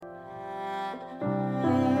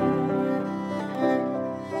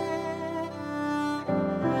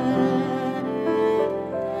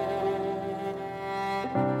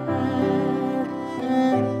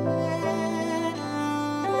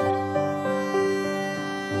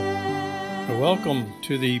Welcome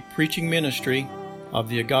to the preaching ministry of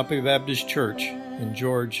the Agape Baptist Church in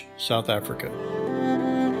George, South Africa.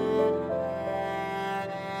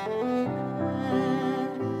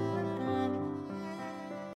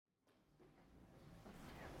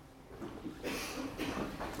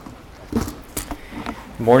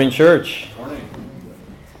 Good morning, church. Morning.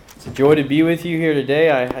 It's a joy to be with you here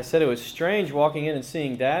today. I said it was strange walking in and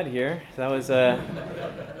seeing Dad here. That was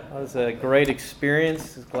a great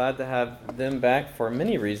experience. Glad to have them back for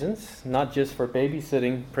many reasons, not just for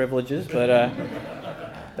babysitting privileges,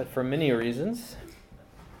 but for many reasons.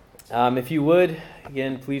 If you would,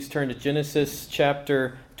 again, please turn to Genesis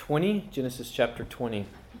chapter 20. Genesis chapter 20.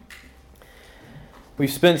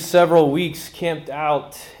 We've spent several weeks camped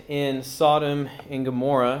out in Sodom and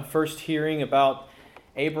Gomorrah, first hearing about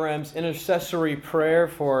Abraham's intercessory prayer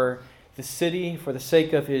for the city for the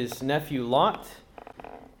sake of his nephew Lot.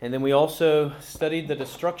 And then we also studied the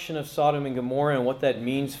destruction of Sodom and Gomorrah and what that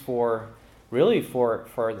means for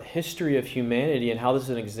the history of humanity and how this is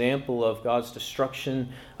an example of God's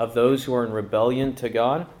destruction of those who are in rebellion to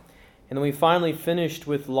God. And then we finally finished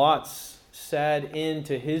with Lot's sad end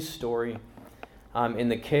to his story in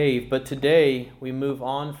the cave. But today we move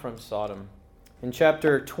on from Sodom. In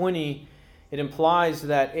chapter 20, it implies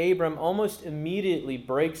that Abram almost immediately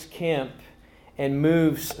breaks camp and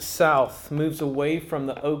moves south, moves away from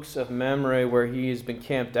the Oaks of Mamre where he has been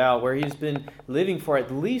camped out, where he's been living for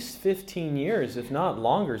at least 15 years, if not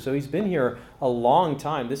longer. So he's been here a long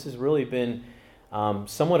time. This has really been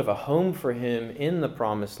somewhat of a home for him in the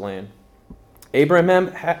Promised Land. Abraham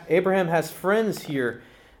has friends here.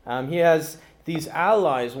 He has these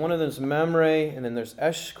allies. One of them is Mamre, and then there's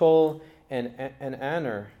Eshcol and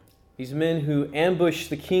Aner. These men who ambush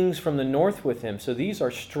the kings from the north with him. So these are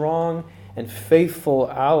strong and faithful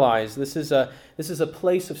allies. This is a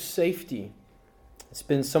place of safety. It's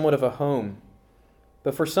been somewhat of a home.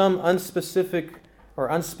 But for some unspecific or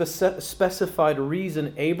unspecified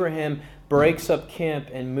reason, Abraham breaks up camp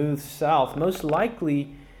and moves south. Most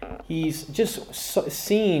likely, he's just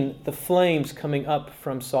seen the flames coming up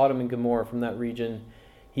from Sodom and Gomorrah, from that region.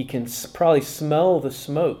 He can probably smell the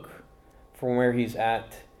smoke from where he's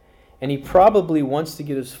at. And he probably wants to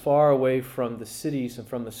get as far away from the cities and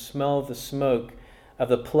from the smell of the smoke of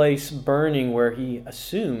the place burning where he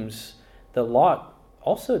assumes that Lot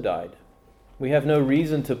also died. We have no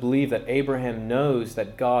reason to believe that Abraham knows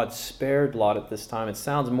that God spared Lot at this time. It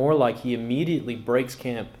sounds more like he immediately breaks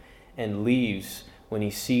camp and leaves when he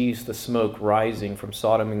sees the smoke rising from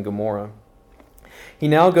Sodom and Gomorrah. He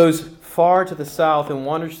now goes far to the south and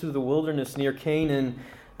wanders through the wilderness near Canaan,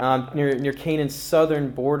 near Canaan's southern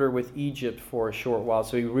border with Egypt for a short while.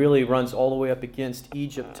 So he really runs all the way up against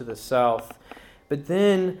Egypt to the south. But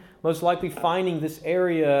then, most likely finding this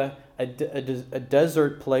area a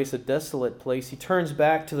desert place, a desolate place, he turns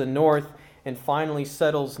back to the north and finally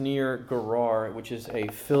settles near Gerar, which is a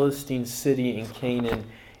Philistine city in Canaan.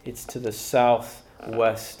 It's to the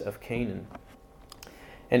southwest of Canaan.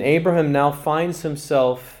 And Abraham now finds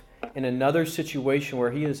himself in another situation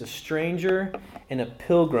where he is a stranger and a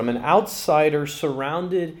pilgrim, an outsider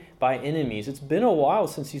surrounded by enemies. It's been a while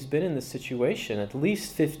since he's been in this situation, at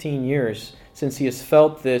least 15 years since he has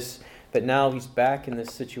felt this, but now he's back in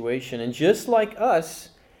this situation. And just like us,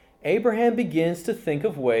 Abraham begins to think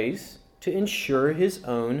of ways to ensure his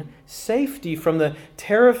own safety from the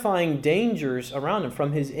terrifying dangers around him,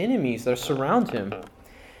 from his enemies that surround him.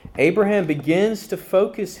 Abraham begins to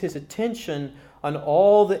focus his attention on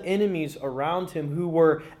all the enemies around him who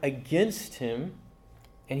were against him,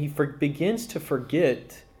 and he begins to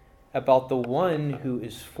forget about the one who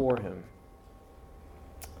is for him.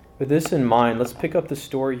 With this in mind, let's pick up the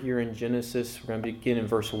story here in Genesis. We're going to begin in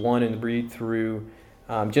verse 1 and read through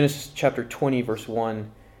Genesis chapter 20, verse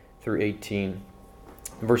 1 through 18.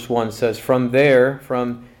 Verse 1 says, From the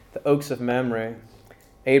Oaks of Mamre,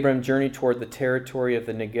 Abram journeyed toward the territory of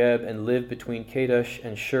the Negeb and lived between Kadesh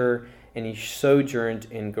and Shur, and he sojourned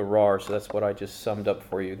in Gerar. So that's what I just summed up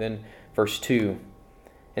for you. Then verse 2.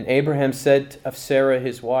 And Abraham said of Sarah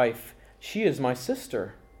his wife, She is my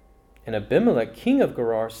sister. And Abimelech, king of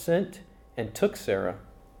Gerar, sent and took Sarah.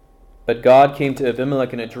 But God came to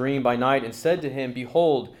Abimelech in a dream by night and said to him,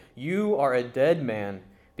 Behold, you are a dead man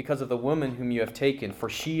because of the woman whom you have taken, for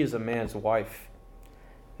she is a man's wife.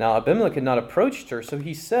 Now Abimelech had not approached her, so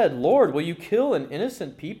he said, Lord, will you kill an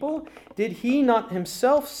innocent people? Did he not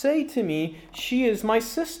himself say to me, She is my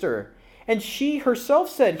sister? And she herself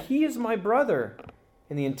said, He is my brother.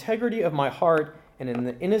 In the integrity of my heart and in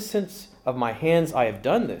the innocence of my hands I have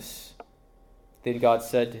done this. Then God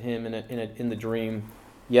said to him in the dream,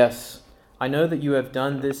 Yes, I know that you have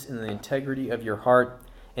done this in the integrity of your heart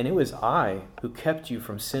and it was I who kept you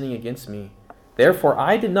from sinning against me. Therefore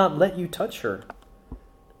I did not let you touch her.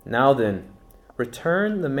 Now then,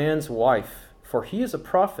 return the man's wife, for he is a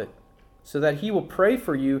prophet, so that he will pray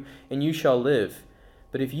for you, and you shall live.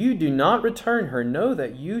 But if you do not return her, know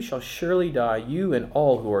that you shall surely die, you and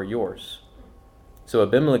all who are yours." So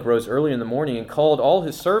Abimelech rose early in the morning and called all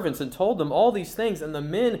his servants and told them all these things, and the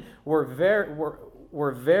men were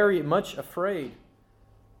very much afraid.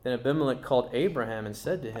 Then Abimelech called Abraham and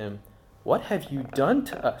said to him, "What have you done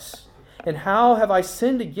to us? And how have I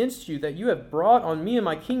sinned against you, that you have brought on me and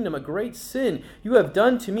my kingdom a great sin? You have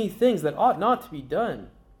done to me things that ought not to be done."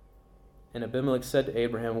 And Abimelech said to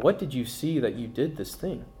Abraham, "What did you see that you did this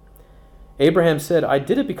thing?" Abraham said, "I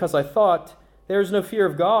did it because I thought, there is no fear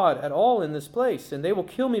of God at all in this place, and they will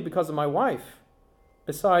kill me because of my wife.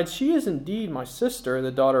 Besides, she is indeed my sister, the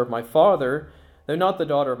daughter of my father, though not the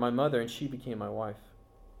daughter of my mother, and she became my wife.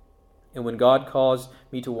 And when God caused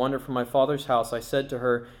me to wander from my father's house, I said to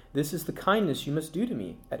her, 'This is the kindness you must do to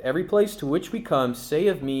me. At every place to which we come, say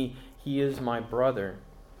of me, he is my brother.'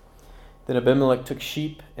 Then Abimelech took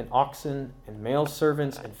sheep and oxen and male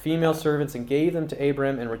servants and female servants and gave them to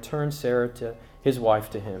Abraham and returned Sarah to his wife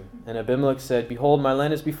to him. And Abimelech said, 'Behold, my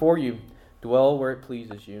land is before you. Dwell where it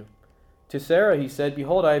pleases you.' To Sarah he said,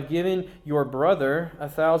 'Behold, I have given your brother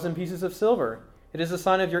 1,000 pieces of silver. It is a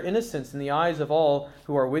sign of your innocence in the eyes of all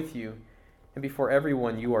who are with you, and before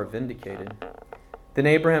everyone you are vindicated.' Then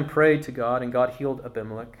Abraham prayed to God, and God healed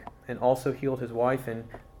Abimelech, and also healed his wife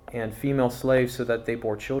and female slaves, so that they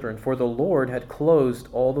bore children. For the Lord had closed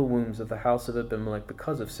all the wombs of the house of Abimelech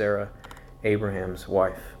because of Sarah, Abraham's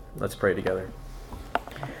wife." Let's pray together.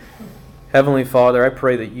 Heavenly Father, I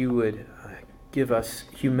pray that you would give us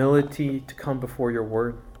humility to come before your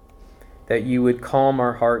word, that you would calm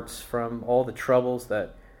our hearts from all the troubles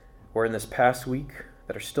that were in this past week,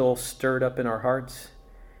 that are still stirred up in our hearts,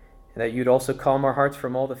 and that you'd also calm our hearts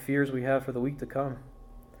from all the fears we have for the week to come.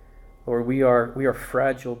 Lord, we are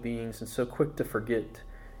fragile beings and so quick to forget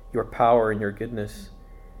your power and your goodness.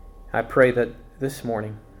 I pray that this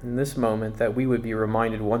morning, in this moment, that we would be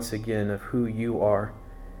reminded once again of who you are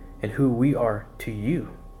and who we are to you.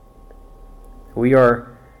 We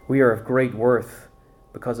are of great worth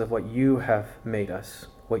because of what you have made us,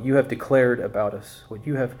 what you have declared about us, what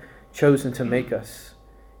you have chosen to make us.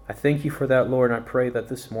 I thank you for that, Lord, and I pray that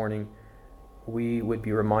this morning we would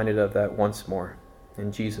be reminded of that once more.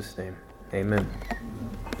 In Jesus' name, amen.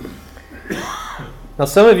 Now,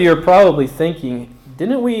 some of you are probably thinking,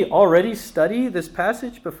 didn't we already study this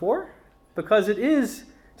passage before? Because it is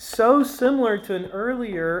so similar to an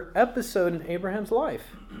earlier episode in Abraham's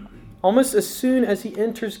life. Almost as soon as he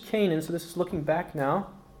enters Canaan, so this is looking back now,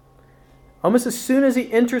 almost as soon as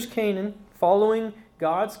he enters Canaan, following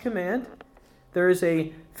God's command, there is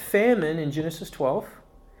a famine in Genesis 12,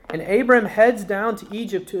 and Abraham heads down to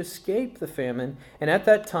Egypt to escape the famine, and at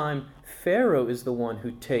that time, Pharaoh is the one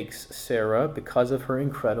who takes Sarah because of her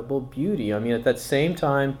incredible beauty. I mean, at that same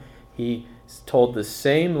time, he told the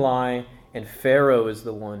same lie, and Pharaoh is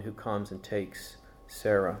the one who comes and takes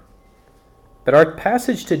Sarah. But our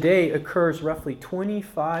passage today occurs roughly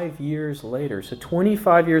 25 years later. So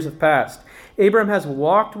 25 years have passed. Abraham has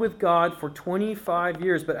walked with God for 25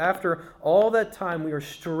 years, but after all that time, we are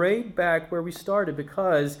straight back where we started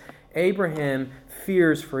because Abraham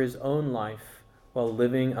fears for his own life while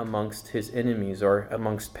living amongst his enemies or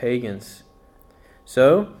amongst pagans.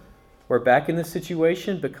 So, we're back in this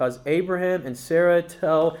situation because Abraham and Sarah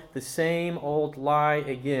tell the same old lie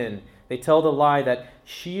again. They tell the lie that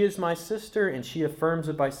she is my sister, and she affirms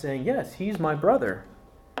it by saying, yes, he's my brother.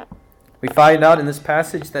 We find out in this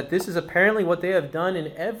passage that this is apparently what they have done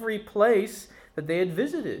in every place that they had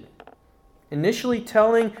visited. Initially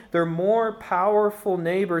telling their more powerful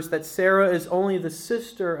neighbors that Sarah is only the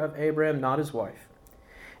sister of Abraham, not his wife.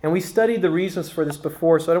 And we studied the reasons for this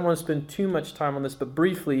before, so I don't want to spend too much time on this, but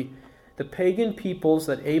briefly, the pagan peoples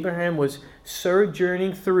that Abraham was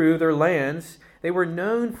sojourning through their lands, they were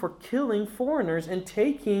known for killing foreigners and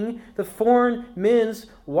taking the foreign men's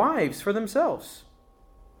wives for themselves.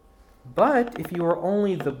 But if you were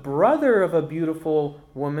only the brother of a beautiful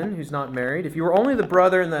woman who's not married, if you were only the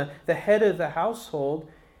brother and the head of the household,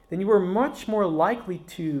 then you were much more likely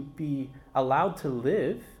to be allowed to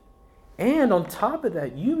live. And on top of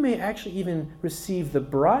that, you may actually even receive the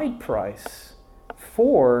bride price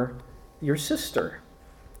for your sister.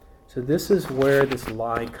 So this is where this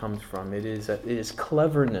lie comes from. It is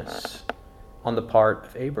cleverness on the part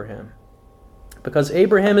of Abraham. Because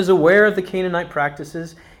Abraham is aware of the Canaanite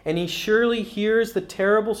practices, and he surely hears the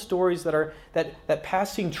terrible stories that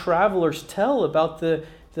passing travelers tell about the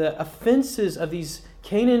offenses of these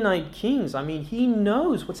Canaanite kings. I mean, he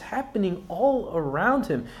knows what's happening all around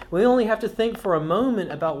him. We only have to think for a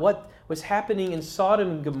moment about what was happening in Sodom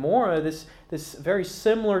and Gomorrah, this very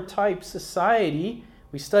similar type society.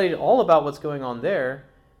 We studied all about what's going on there.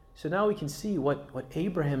 So now we can see what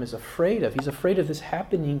Abraham is afraid of. He's afraid of this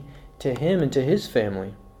happening to him and to his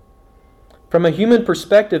family. From a human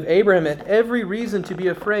perspective, Abraham had every reason to be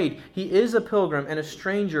afraid. He is a pilgrim and a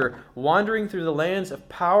stranger wandering through the lands of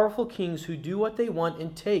powerful kings who do what they want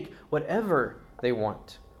and take whatever they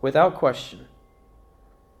want, without question.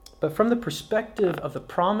 But from the perspective of the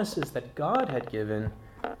promises that God had given,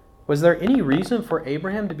 was there any reason for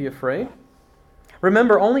Abraham to be afraid?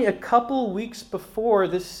 Remember, only a couple weeks before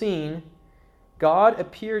this scene, God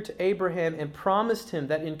appeared to Abraham and promised him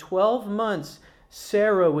that in 12 months,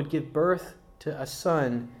 Sarah would give birth to a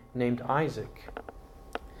son named Isaac.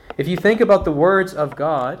 If you think about the words of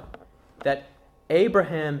God, that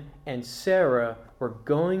Abraham and Sarah were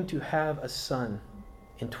going to have a son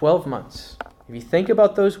in 12 months, if you think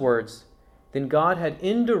about those words, then God had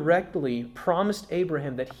indirectly promised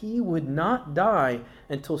Abraham that he would not die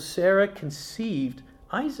until Sarah conceived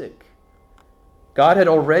Isaac. God had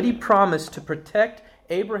already promised to protect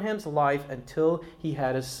Abraham's life until he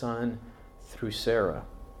had a son through Sarah.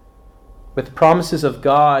 With the promises of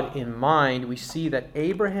God in mind, we see that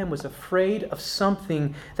Abraham was afraid of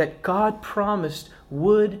something that God promised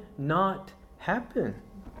would not happen.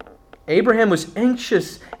 Abraham was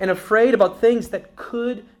anxious and afraid about things that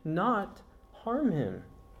could not harm him.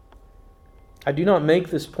 I do not make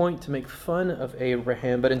this point to make fun of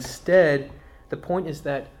Abraham, but instead, the point is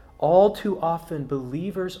that all too often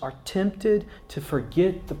believers are tempted to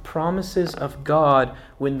forget the promises of God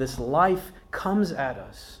when this life comes at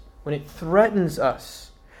us, when it threatens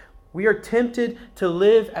us. We are tempted to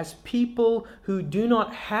live as people who do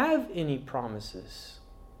not have any promises.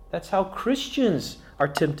 That's how Christians are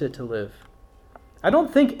tempted to live. I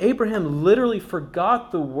don't think Abraham literally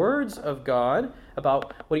forgot the words of God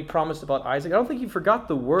about what he promised about Isaac. I don't think he forgot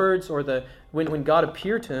the words or when God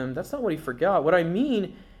appeared to him. That's not what he forgot. What I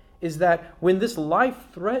mean is that when this life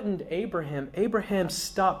threatened Abraham, Abraham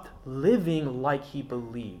stopped living like he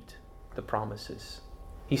believed the promises.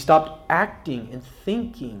 He stopped acting and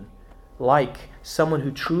thinking like someone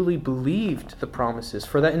who truly believed the promises.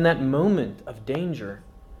 For that, in that moment of danger,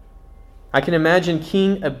 I can imagine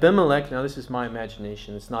King Abimelech. Now, this is my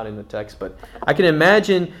imagination. It's not in the text, but I can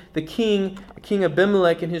imagine King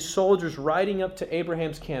Abimelech and his soldiers riding up to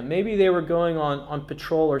Abraham's camp. Maybe they were going on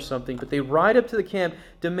patrol or something, but they ride up to the camp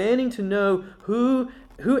demanding to know who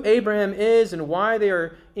Abraham is and why they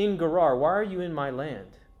are in Gerar. Why are you in my land?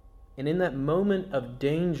 And in that moment of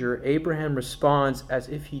danger, Abraham responds as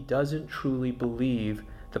if he doesn't truly believe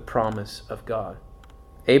the promise of God.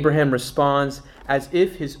 Abraham responds as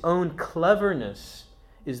if his own cleverness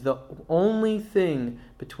is the only thing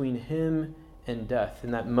between him and death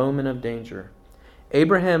in that moment of danger.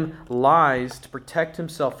 Abraham lies to protect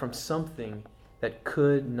himself from something that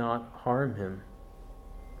could not harm him.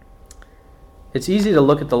 It's easy to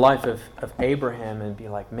look at the life of Abraham and be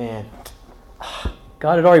like, man,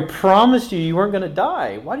 God had already promised you weren't going to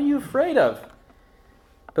die. What are you afraid of?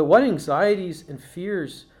 But what anxieties and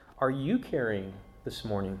fears are you carrying this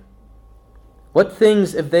morning? What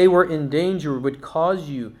things, if they were in danger, would cause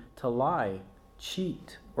you to lie,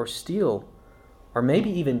 cheat, or steal, or maybe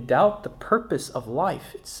even doubt the purpose of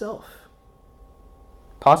life itself?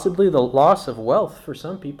 Possibly the loss of wealth for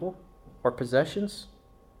some people, or possessions.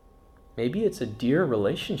 Maybe it's a dear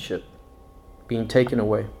relationship being taken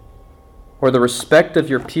away, or the respect of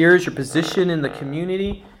your peers, your position in the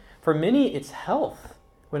community. For many, it's health.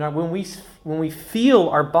 When we feel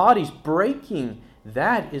our bodies breaking,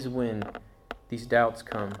 that is when these doubts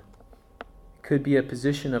come. It could be a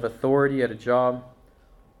position of authority at a job,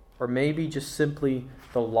 or maybe just simply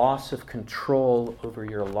the loss of control over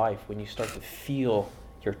your life when you start to feel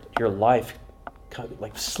your life kind of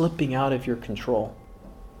like slipping out of your control.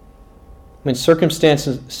 When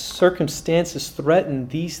circumstances threaten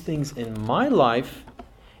these things in my life,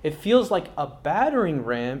 it feels like a battering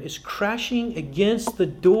ram is crashing against the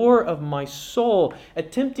door of my soul,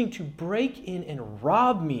 attempting to break in and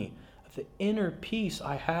rob me of the inner peace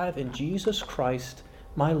I have in Jesus Christ,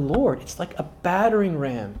 my Lord. It's like a battering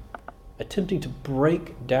ram attempting to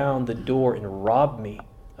break down the door and rob me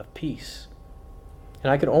of peace.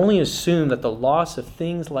 And I can only assume that the loss of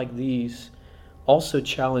things like these also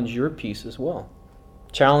challenge your peace as well.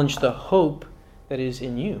 Challenge the hope that is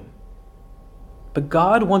in you. But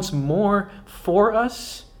God wants more for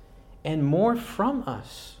us and more from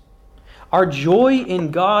us. Our joy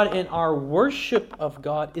in God and our worship of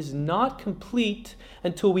God is not complete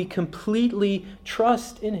until we completely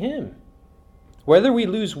trust in Him. Whether we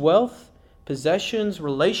lose wealth, possessions,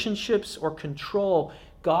 relationships, or control,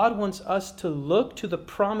 God wants us to look to the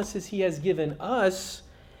promises He has given us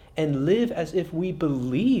and live as if we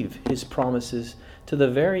believe His promises to the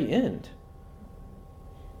very end.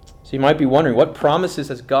 So you might be wondering, what promises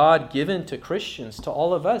has God given to Christians, to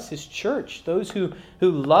all of us, His church, those who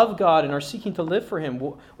love God and are seeking to live for Him?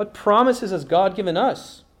 What promises has God given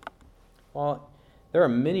us? Well, there are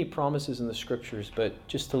many promises in the Scriptures, but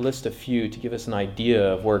just to list a few to give us an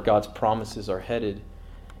idea of where God's promises are headed.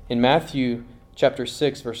 In Matthew chapter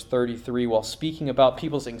 6, verse 33, while speaking about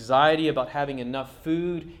people's anxiety about having enough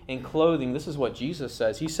food and clothing, this is what Jesus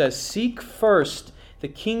says. He says, "Seek first the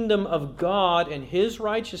kingdom of God and His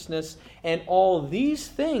righteousness, and all these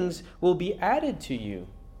things will be added to you."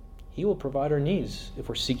 He will provide our needs if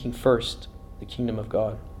we're seeking first the kingdom of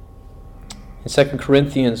God. In 2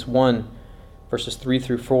 Corinthians 1, verses 3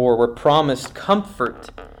 through 4, we're promised comfort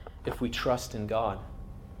if we trust in God.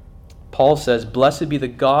 Paul says, "Blessed be the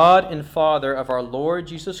God and Father of our Lord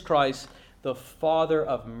Jesus Christ, the Father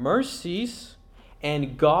of mercies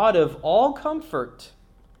and God of all comfort,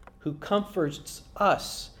 who comforts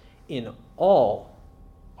us in all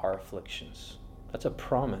our afflictions." That's a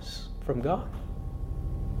promise from God.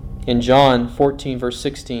 In John 14, verse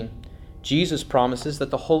 16, Jesus promises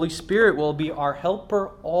that the Holy Spirit will be our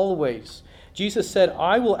helper always. Jesus said,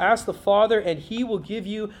 "I will ask the Father, and He will give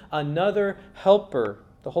you another helper,"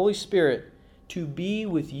 the Holy Spirit, "to be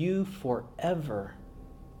with you forever."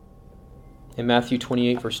 In Matthew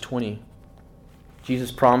 28, verse 20,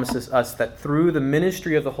 Jesus promises us that through the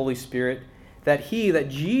ministry of the Holy Spirit, that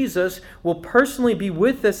Jesus will personally be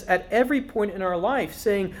with us at every point in our life,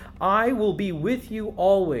 saying, "I will be with you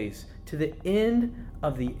always to the end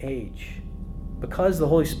of the age." Because the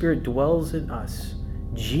Holy Spirit dwells in us,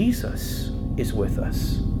 Jesus is with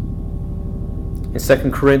us. In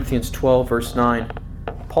 2 Corinthians 12, verse 9,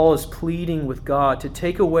 Paul is pleading with God to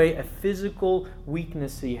take away a physical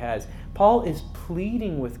weakness he has. Paul is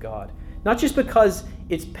pleading with God, not just because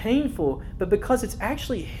it's painful, but because it's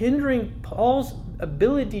actually hindering Paul's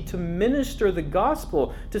ability to minister the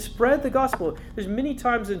gospel, to spread the gospel. There's many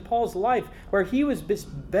times in Paul's life where he was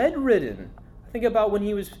bedridden. Think about when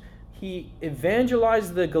he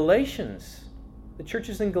evangelized the Galatians, the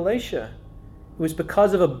churches in Galatia. It was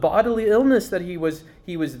because of a bodily illness that he was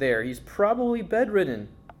there. He's probably bedridden.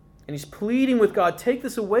 And he's pleading with God, "Take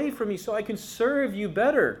this away from me so I can serve you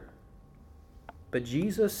better." But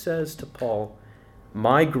Jesus says to Paul,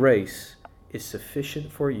 "My grace is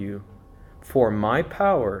sufficient for you, for my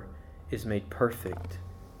power is made perfect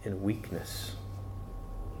in weakness."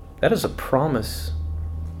 That is a promise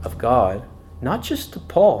of God, not just to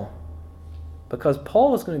Paul, because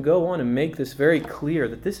Paul is going to go on and make this very clear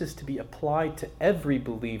that this is to be applied to every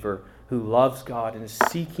believer who loves God and is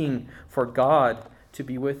seeking for God to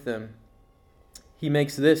be with them. He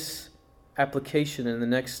makes this application in the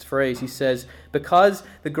next phrase. He says, because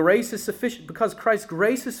Christ's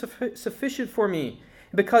grace is sufficient for me,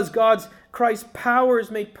 because Christ's power is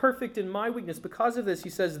made perfect in my weakness. Because of this, he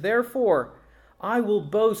says, "Therefore, I will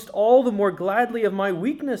boast all the more gladly of my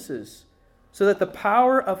weaknesses, so that the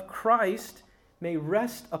power of Christ may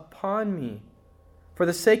rest upon me. For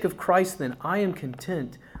the sake of Christ, then, I am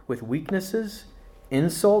content with weaknesses,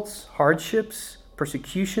 insults, hardships,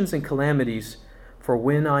 persecutions, and calamities. For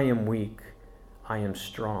when I am weak, I am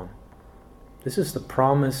strong." This is the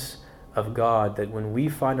promise of God, that when we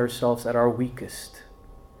find ourselves at our weakest,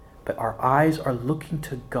 but our eyes are looking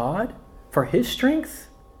to God for His strength,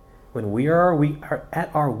 when we are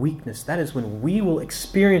at our weakness, that is when we will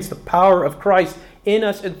experience the power of Christ in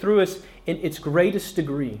us and through us in its greatest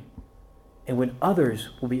degree, and when others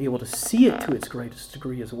will be able to see it to its greatest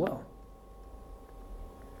degree as well.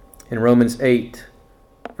 In Romans 8,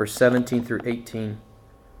 verse 17 through 18,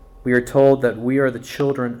 we are told that we are the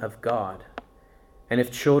children of God, and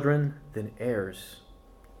if children, then heirs,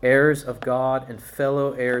 heirs of God and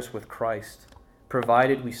fellow heirs with Christ,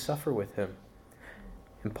 provided we suffer with Him.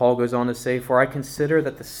 And Paul goes on to say, "For I consider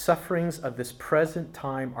that the sufferings of this present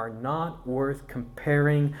time are not worth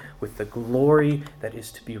comparing with the glory that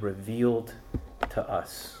is to be revealed to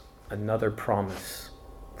us." Another promise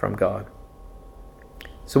from God.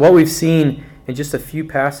 So what we've seen in just a few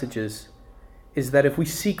passages is that if we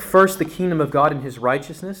seek first the kingdom of God and His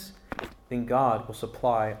righteousness, then God will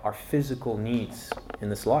supply our physical needs in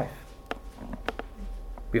this life.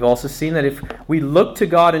 We've also seen that if we look to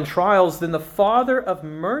God in trials, then the Father of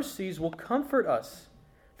mercies will comfort us.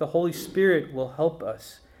 The Holy Spirit will help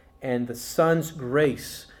us, and the Son's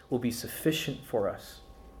grace will be sufficient for us.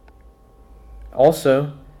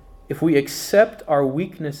 Also, if we accept our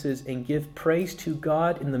weaknesses and give praise to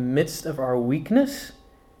God in the midst of our weakness,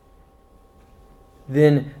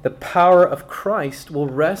 then the power of Christ will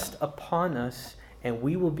rest upon us and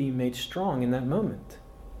we will be made strong in that moment.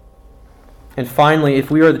 And finally,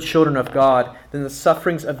 if we are the children of God, then the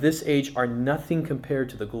sufferings of this age are nothing compared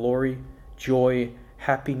to the glory, joy,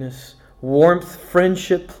 happiness, warmth,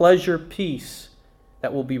 friendship, pleasure, peace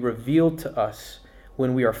that will be revealed to us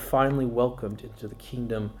when we are finally welcomed into the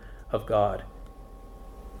kingdom of God.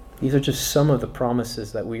 These are just some of the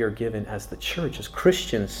promises that we are given as the church, as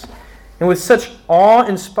Christians. And with such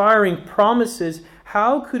awe-inspiring promises,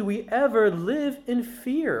 how could we ever live in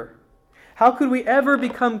fear? How could we ever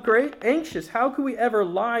become anxious? How could we ever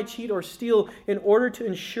lie, cheat, or steal in order to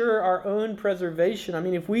ensure our own preservation? I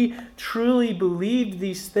mean, if we truly believed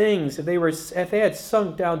these things, if they had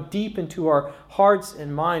sunk down deep into our hearts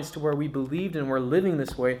and minds to where we believed and were living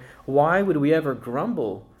this way, why would we ever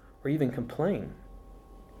grumble or even complain?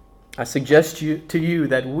 I suggest to you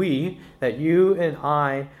that you and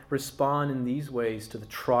I respond in these ways to the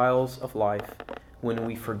trials of life when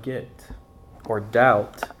we forget or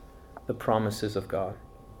doubt the promises of God.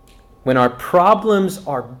 When our problems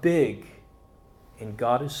are big and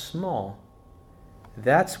God is small,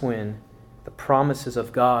 that's when the promises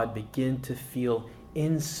of God begin to feel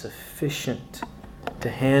insufficient to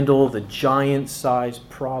handle the giant-sized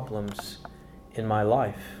problems in my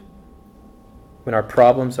life. When our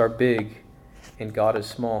problems are big and God is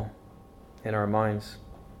small in our minds.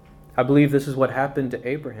 I believe this is what happened to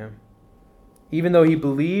Abraham. Even though he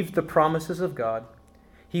believed the promises of God,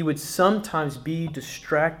 he would sometimes be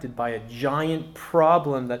distracted by a giant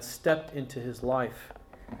problem that stepped into his life,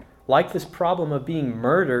 like this problem of being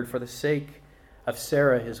murdered for the sake of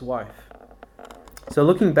Sarah, his wife. So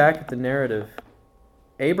looking back at the narrative,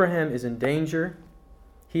 Abraham is in danger.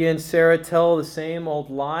 He and Sarah tell the same old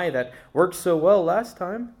lie that worked so well last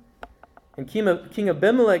time. And King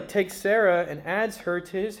Abimelech takes Sarah and adds her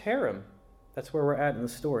to his harem. That's where we're at in the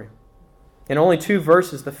story. In only 2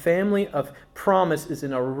 verses, the family of promise is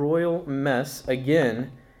in a royal mess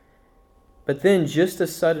again. But then, just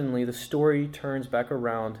as suddenly, the story turns back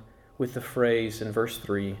around with the phrase in verse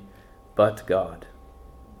 3, but God.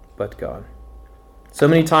 But God. So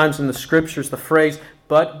many times in the scriptures, the phrase,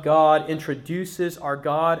 but God, introduces our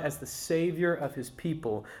God as the Savior of His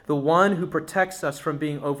people, the one who protects us from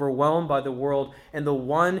being overwhelmed by the world, and the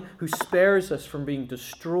one who spares us from being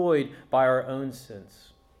destroyed by our own sins.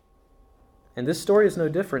 And this story is no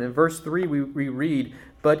different. In verse 3, we read,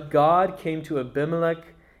 but God came to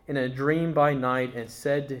Abimelech in a dream by night and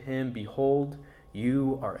said to him, behold,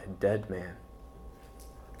 you are a dead man.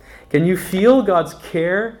 Can you feel God's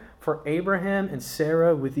care for Abraham and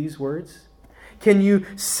Sarah with these words? Can you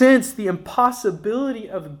sense the impossibility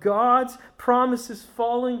of God's promises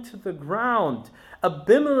falling to the ground?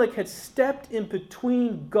 Abimelech had stepped in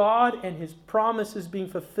between God and his promises being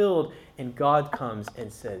fulfilled, and God comes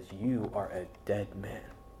and says, you are a dead man.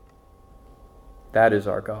 That is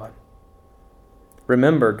our God.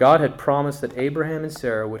 Remember, God had promised that Abraham and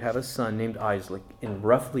Sarah would have a son named Isaac in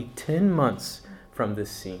roughly 10 months from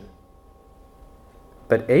this scene.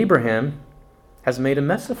 But Abraham has made a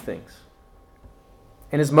mess of things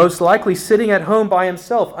and is most likely sitting at home by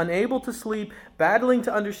himself, unable to sleep, battling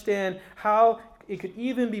to understand how it could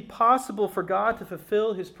even be possible for God to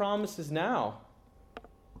fulfill His promises now.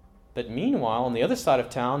 But meanwhile, on the other side of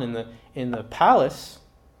town, in the palace,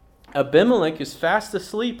 Abimelech is fast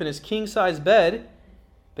asleep in his king-size bed,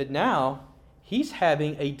 but now he's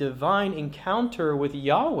having a divine encounter with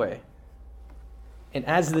Yahweh. And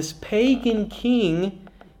as this pagan king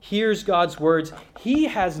hears God's words, he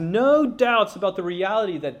has no doubts about the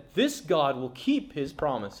reality that this God will keep His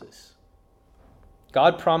promises.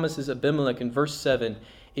 God promises Abimelech in verse 7,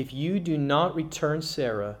 if you do not return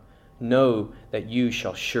Sarah, know that you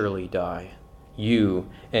shall surely die, you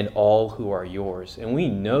and all who are yours. And we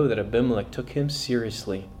know that Abimelech took God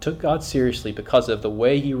seriously because of the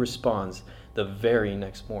way he responds the very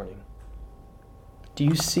next morning. Do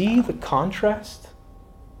you see the contrast?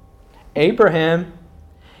 Abraham,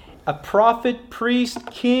 a prophet, priest,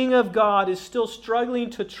 king of God, is still struggling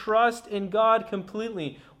to trust in God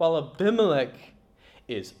completely, while Abimelech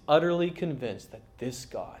is utterly convinced that this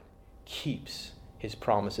God keeps His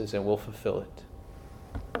promises and will fulfill it.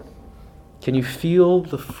 Can you feel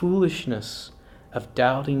the foolishness of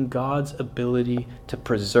doubting God's ability to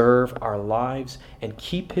preserve our lives and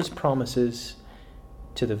keep His promises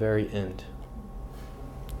to the very end?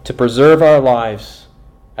 To preserve our lives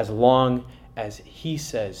as long as He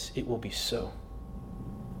says it will be so.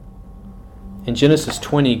 In Genesis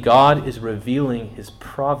 20, God is revealing his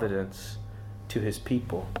providence to his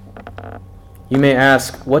people. You may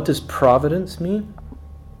ask, what does providence mean?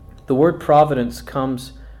 The word providence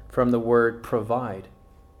comes from the word provide,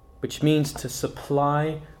 which means to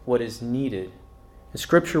supply what is needed. In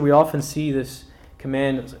Scripture, we often see this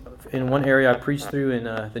command in one area I preached through in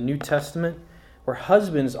the New Testament, where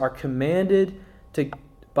husbands are commanded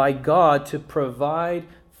by God to provide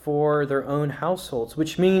for their own households,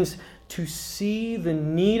 which means to see the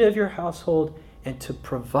need of your household and to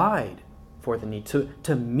provide for the need,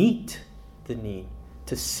 to meet the need,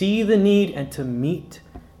 to see the need and to meet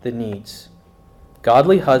the needs.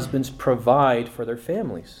 Godly husbands provide for their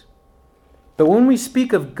families. But when we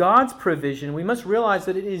speak of God's provision, we must realize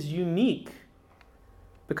that it is unique,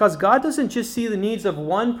 because God doesn't just see the needs of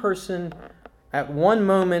one person at one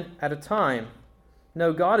moment at a time.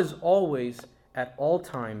 No, God is always, at all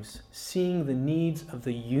times, seeing the needs of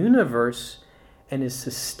the universe and is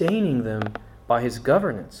sustaining them by his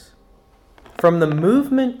governance. From the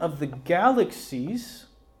movement of the galaxies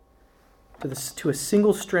to a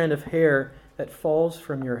single strand of hair that falls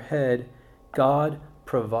from your head, God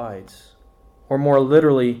provides. Or more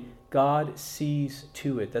literally, God sees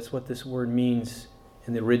to it. That's what this word means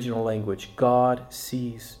in the original language. God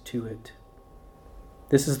sees to it.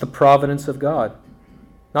 This is the providence of God.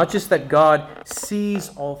 Not just that God sees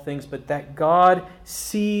all things, but that God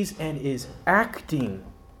sees and is acting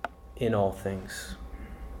in all things.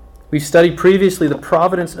 We've studied previously the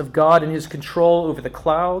providence of God and his control over the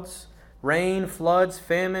clouds, rain, floods,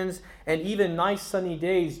 famines, and even nice sunny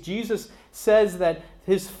days. Jesus says that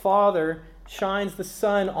his Father shines the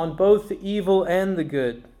sun on both the evil and the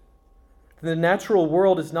good. The natural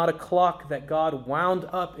world is not a clock that God wound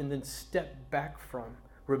up and then stepped back from,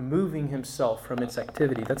 removing himself from its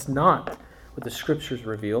activity. That's not what the Scriptures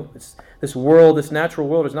reveal. This natural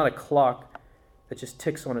world is not a clock that just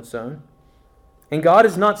ticks on its own. And God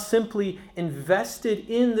is not simply invested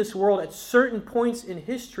in this world at certain points in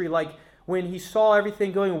history, like when he saw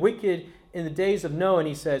everything going wicked in the days of Noah, and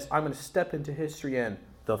he says, I'm going to step into history and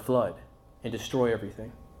the flood and destroy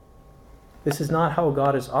everything. This is not how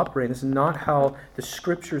God is operating. This is not how the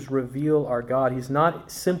Scriptures reveal our God. He's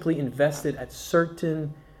not simply invested at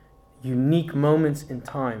certain unique moments in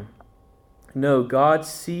time. No, God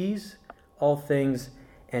sees all things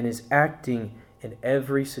and is acting in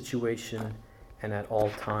every situation and at all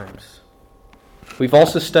times. We've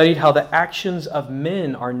also studied how the actions of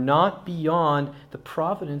men are not beyond the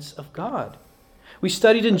providence of God. We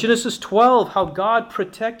studied in Genesis 12 how God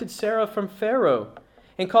protected Sarah from Pharaoh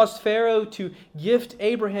and caused Pharaoh to gift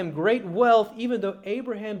Abraham great wealth, even though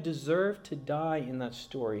Abraham deserved to die in that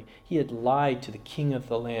story. He had lied to the king of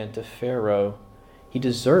the land, to Pharaoh. He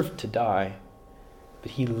deserved to die.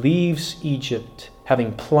 But he leaves Egypt,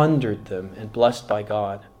 having plundered them and blessed by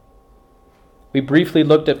God. We briefly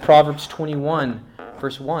looked at Proverbs 21,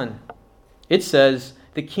 verse 1. It says,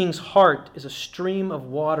 the king's heart is a stream of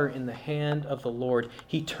water in the hand of the Lord.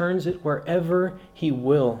 He turns it wherever he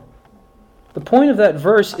will. The point of that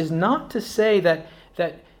verse is not to say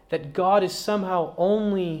that God is somehow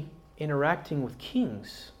only interacting with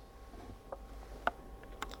kings.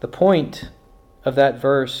 The point of that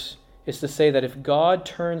verse is to say that if God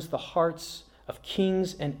turns the hearts of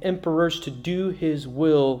kings and emperors to do his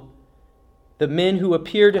will, the men who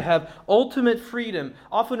appear to have ultimate freedom,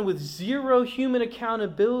 often with zero human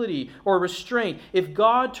accountability or restraint, if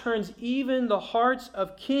God turns even the hearts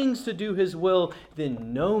of kings to do his will,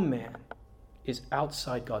 then no man is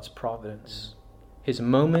outside God's providence. His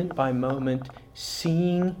moment by moment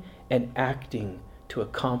seeing and acting to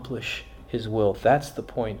accomplish his will. That's the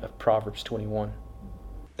point of Proverbs 21.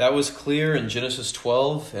 That was clear in Genesis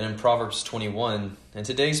 12 and in Proverbs 21, and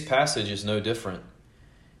today's passage is no different.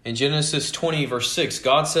 In Genesis 20, verse 6,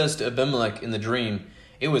 God says to Abimelech in the dream,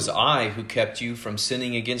 "It was I who kept you from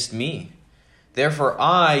sinning against me. Therefore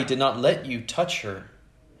I did not let you touch her."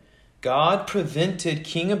 God prevented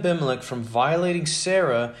King Abimelech from violating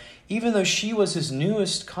Sarah, even though she was his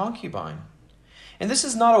newest concubine. And this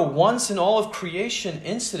is not a once in all of creation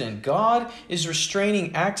incident. God is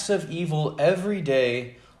restraining acts of evil every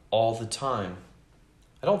day, all the time.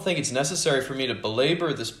 I don't think it's necessary for me to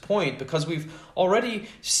belabor this point because we've already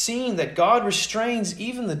seen that God restrains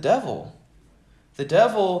even the devil. The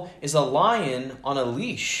devil is a lion on a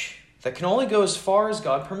leash that can only go as far as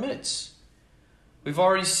God permits. We've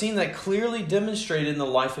already seen that clearly demonstrated in the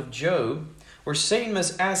life of Job, where Satan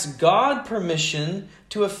must ask God permission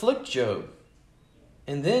to afflict Job.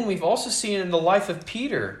 And then we've also seen it in the life of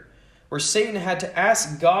Peter, where Satan had to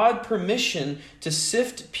ask God permission to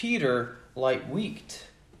sift Peter like wheat.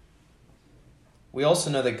 We also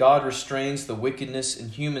know that God restrains the wickedness in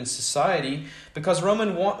human society because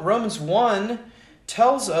Romans 1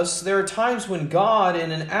 tells us there are times when God,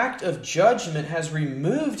 in an act of judgment, has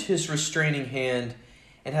removed his restraining hand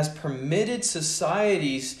and has permitted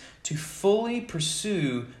societies to fully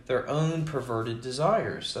pursue their own perverted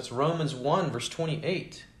desires. That's Romans 1, verse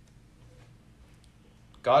 28.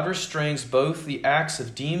 God restrains both the acts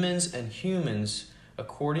of demons and humans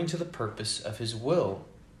according to the purpose of his will.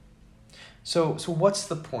 So what's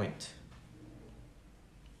the point?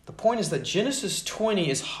 The point is that Genesis 20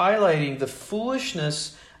 is highlighting the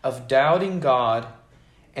foolishness of doubting God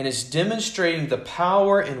and is demonstrating the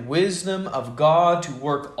power and wisdom of God to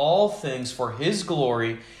work all things for his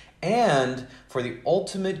glory and for the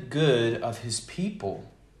ultimate good of his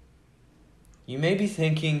people. You may be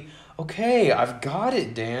thinking, okay, I've got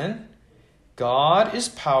it, Dan. God is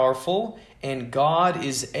powerful and God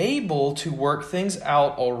is able to work things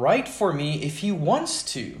out all right for me if he wants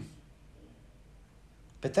to.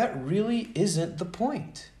 But that really isn't the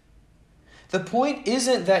point. The point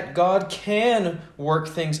isn't that God can work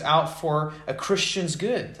things out for a Christian's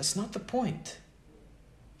good. That's not the point.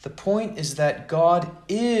 The point is that God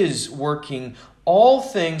is working all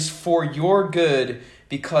things for your good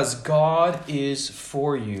because God is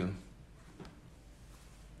for you.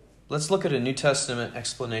 Let's look at a New Testament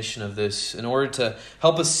explanation of this in order to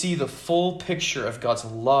help us see the full picture of God's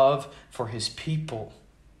love for his people.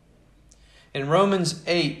 In Romans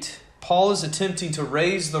 8, Paul is attempting to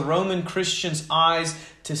raise the Roman Christians' eyes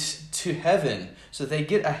to heaven so they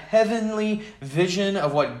get a heavenly vision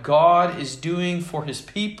of what God is doing for his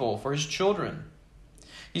people, for his children.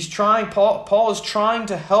 Paul is trying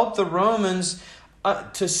to help the Romans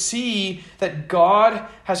to see that God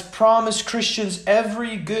has promised Christians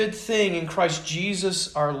every good thing in Christ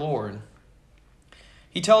Jesus our Lord.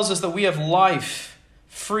 He tells us that we have life,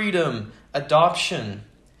 freedom, adoption,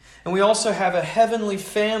 and we also have a heavenly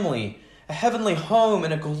family, a heavenly home,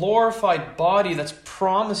 and a glorified body that's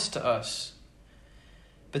promised to us.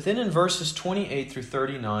 But then in verses 28 through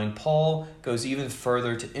 39, Paul goes even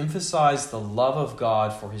further to emphasize the love of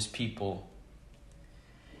God for his people.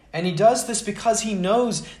 And he does this because he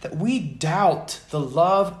knows that we doubt the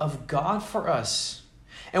love of God for us.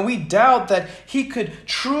 And we doubt that he could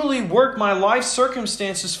truly work my life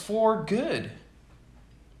circumstances for good.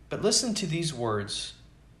 But listen to these words,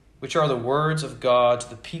 which are the words of God to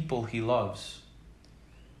the people he loves.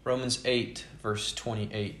 Romans 8, verse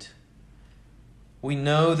 28. We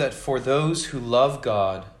know that for those who love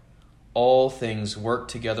God, all things work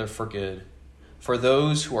together for good, for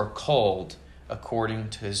those who are called according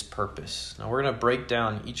to his purpose. Now we're going to break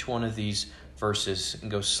down each one of these verses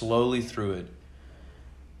and go slowly through it.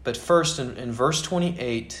 But first, in verse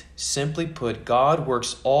 28, simply put, God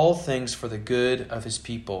works all things for the good of his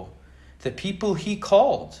people, the people he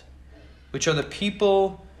called, which are the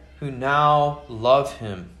people who now love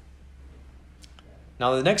him.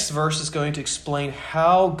 Now the next verse is going to explain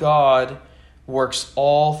how God works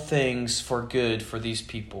all things for good for these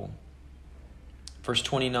people. Verse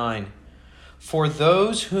 29. For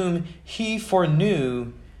those whom he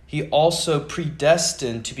foreknew, he also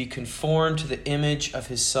predestined to be conformed to the image of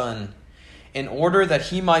his Son, in order that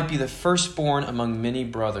he might be the firstborn among many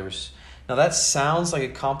brothers. Now that sounds like a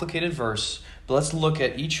complicated verse, but let's look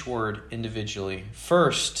at each word individually.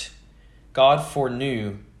 First, God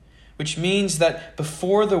foreknew, which means that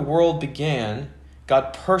before the world began,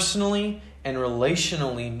 God personally and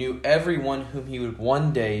relationally knew everyone whom he would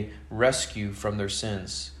one day rescue from their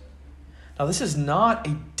sins. Now, this is not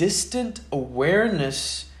a distant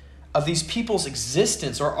awareness of these people's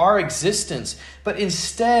existence or our existence, but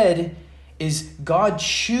instead is God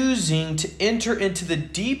choosing to enter into the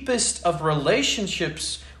deepest of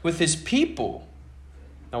relationships with his people.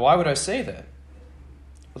 Now, why would I say that?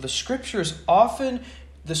 Well, the scriptures often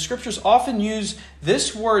use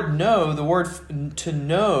this word know, the word to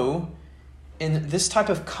know, in this type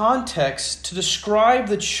of context to describe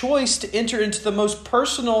the choice to enter into the most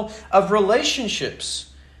personal of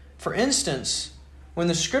relationships. For instance, when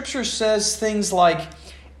the scripture says things like,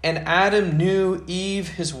 and Adam knew Eve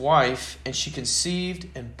his wife, and she conceived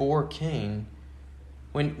and bore Cain,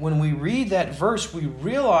 when we read that verse, we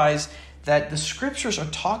realize that the scriptures are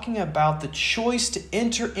talking about the choice to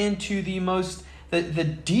enter into the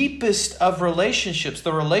deepest of relationships,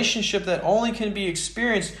 the relationship that only can be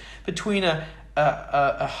experienced between a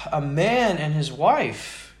man and his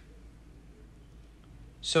wife.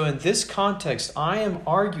 So in this context, I am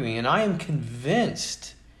arguing and I am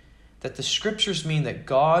convinced that the scriptures mean that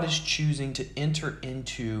God is choosing to enter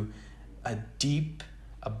into a deep,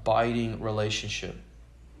 abiding relationship.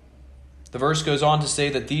 The verse goes on to say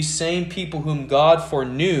that these same people whom God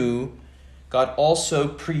foreknew, God also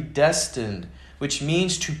predestined, which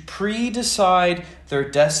means to pre-decide their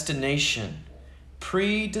destination.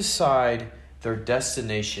 Pre-decide their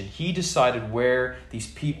destination. He decided where these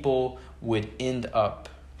people would end up.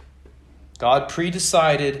 God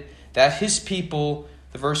pre-decided that his people,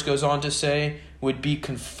 the verse goes on to say, would be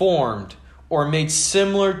conformed or made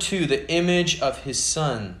similar to the image of his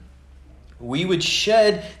Son. We would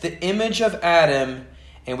shed the image of Adam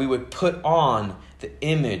and we would put on the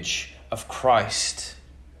image of Christ.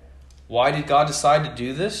 Why did God decide to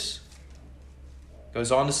do this?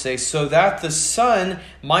 Goes on to say, so that the Son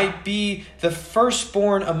might be the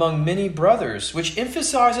firstborn among many brothers, which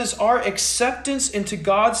emphasizes our acceptance into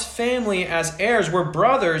God's family as heirs. We're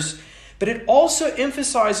brothers, but it also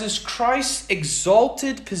emphasizes Christ's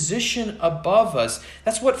exalted position above us.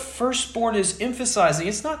 That's what firstborn is emphasizing.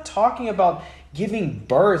 It's not talking about giving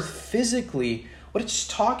birth physically. What it's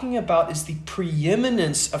talking about is the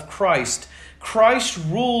preeminence of Christ. Christ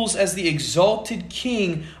rules as the exalted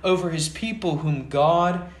king over his people whom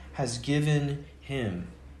God has given him.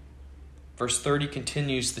 Verse 30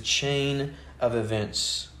 continues the chain of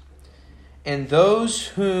events. And those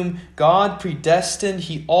whom God predestined,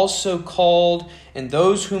 he also called. And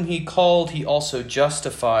those whom he called, he also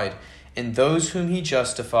justified. And those whom he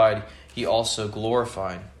justified, he also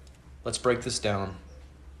glorified. Let's break this down.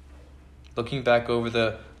 Looking back over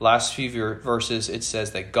the last few verses, it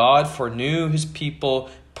says that God foreknew his people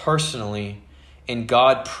personally, and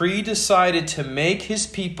God pre-decided to make his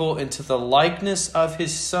people into the likeness of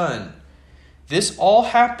his Son. This all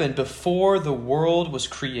happened before the world was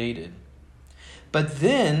created. But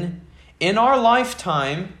then, in our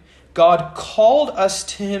lifetime, God called us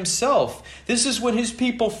to himself. This is when his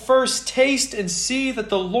people first taste and see that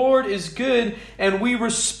the Lord is good, and we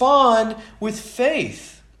respond with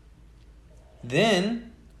faith.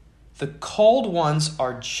 Then the called ones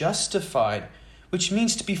are justified, which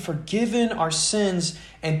means to be forgiven our sins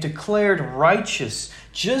and declared righteous,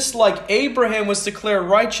 just like Abraham was declared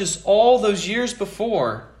righteous all those years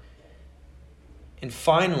before. And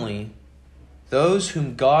finally, those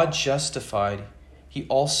whom God justified, he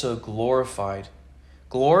also glorified.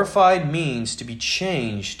 Glorified means to be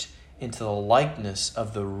changed into the likeness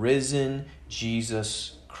of the risen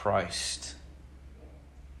Jesus Christ.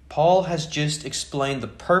 Paul has just explained the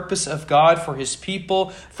purpose of God for his people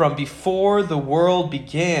from before the world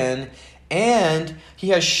began, and he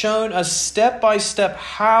has shown us step by step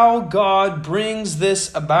how God brings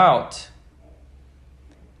this about.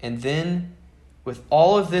 And then, with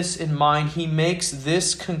all of this in mind, he makes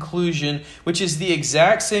this conclusion, which is the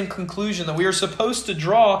exact same conclusion that we are supposed to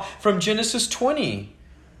draw from Genesis 20.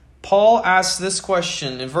 Paul asks this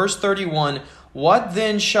question in verse 31, what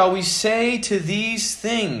then shall we say to these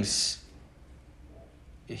things?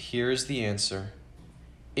 Here is the answer.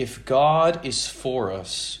 If God is for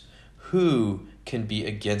us, who can be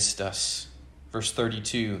against us? Verse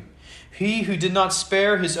 32. He who did not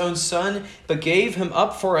spare his own Son, but gave him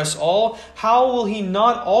up for us all, how will he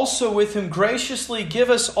not also with him graciously give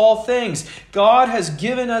us all things? God has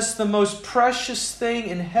given us the most precious thing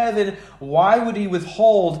in heaven. Why would he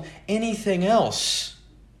withhold anything else?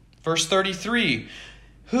 Verse 33,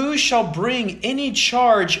 who shall bring any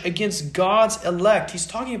charge against God's elect? He's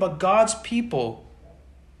talking about God's people.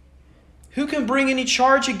 Who can bring any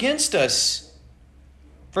charge against us?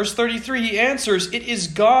 Verse 33, he answers, it is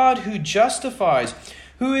God who justifies.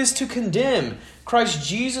 Who is to condemn? Christ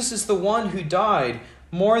Jesus is the one who died.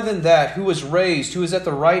 More than that, who was raised, who is at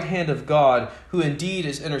the right hand of God, who indeed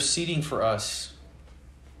is interceding for us.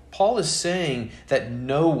 Paul is saying that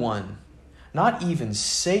no one, not even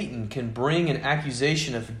Satan, can bring an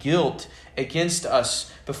accusation of guilt against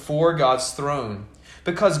us before God's throne.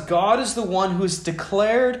 Because God is the one who has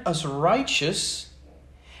declared us righteous,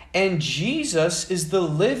 and Jesus is the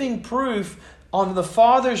living proof on the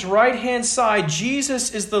Father's right-hand side.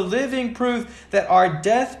 Jesus is the living proof that our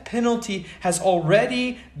death penalty has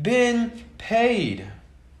already been paid.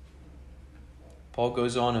 Paul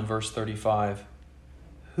goes on in verse 35.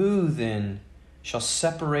 Who then shall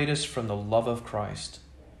separate us from the love of Christ?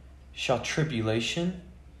 Shall tribulation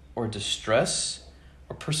or distress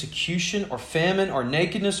or persecution or famine or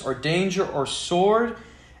nakedness or danger or sword?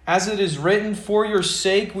 As it is written, for your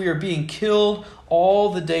sake we are being killed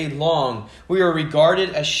all the day long. We are regarded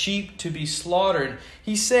as sheep to be slaughtered.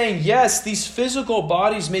 He's saying, yes, these physical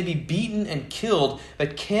bodies may be beaten and killed,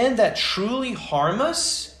 but can that truly harm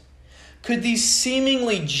us? Could these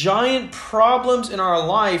seemingly giant problems in our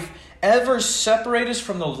life ever separate us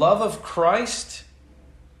from the love of Christ?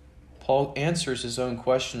 Paul answers his own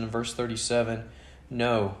question in verse 37.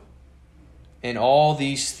 No, In all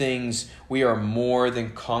these things we are more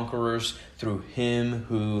than conquerors through him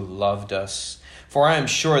who loved us. For I am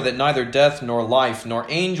sure that neither death nor life, nor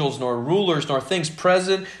angels, nor rulers, nor things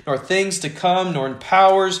present, nor things to come, nor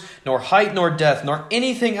powers, nor height, nor depth, nor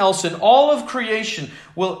anything else in all of creation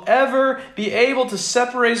will ever be able to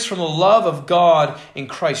separate us from the love of God in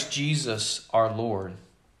Christ Jesus our Lord.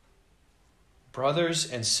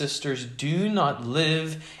 Brothers and sisters, do not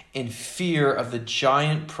live in fear of the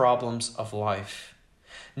giant problems of life.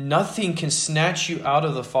 Nothing can snatch you out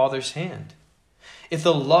of the Father's hand. If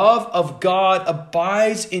the love of God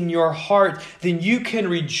abides in your heart, then you can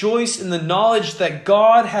rejoice in the knowledge that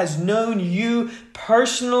God has known you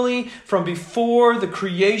personally from before the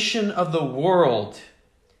creation of the world.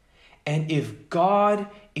 And if God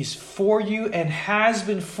is for you and has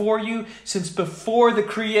been for you since before the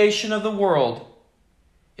creation of the world,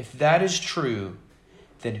 if that is true,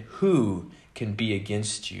 then who can be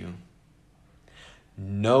against you?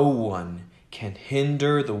 No one can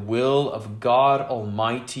hinder the will of God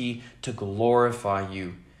Almighty to glorify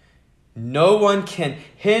you. No one can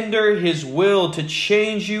hinder his will to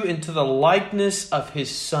change you into the likeness of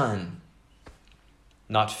his Son.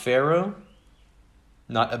 Not Pharaoh,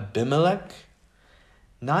 not Abimelech,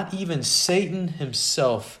 not even Satan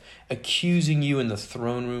himself accusing you in the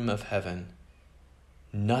throne room of heaven.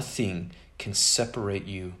 Nothing can separate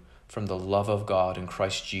you from the love of God in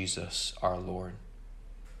Christ Jesus our Lord.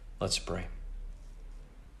 Let's pray.